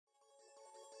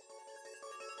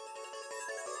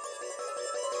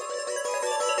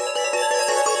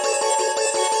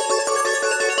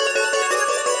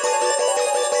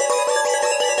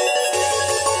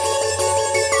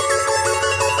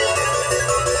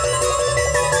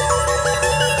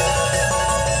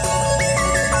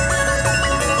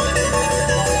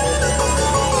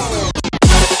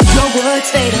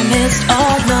fate amidst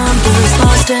all numbers.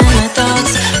 Lost in my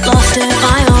thoughts, lost in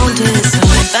my own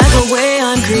design. Back away,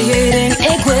 I'm creating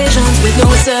equations with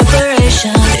no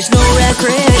separation. There's no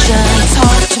recreation. It's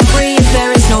hard to breathe,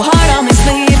 there is no heart on my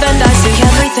sleeve, and I see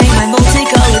everything my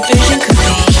multicolored vision could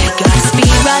be. Gotta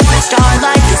speed right for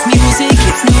starlight. This music,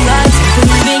 it's new lights,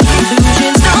 improving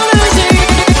illusions, no losing.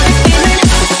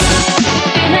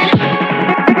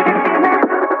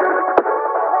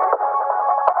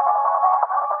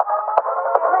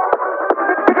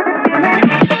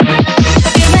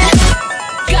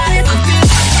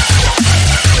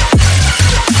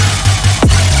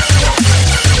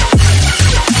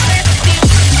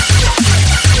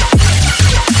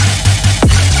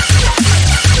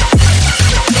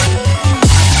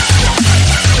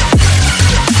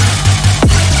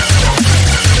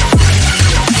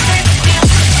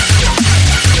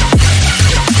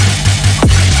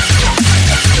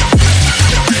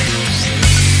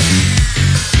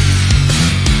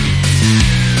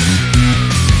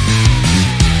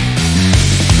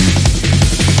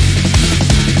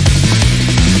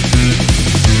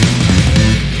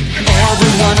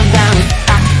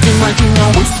 Like you know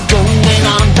what's going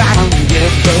on, but I don't get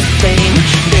the same.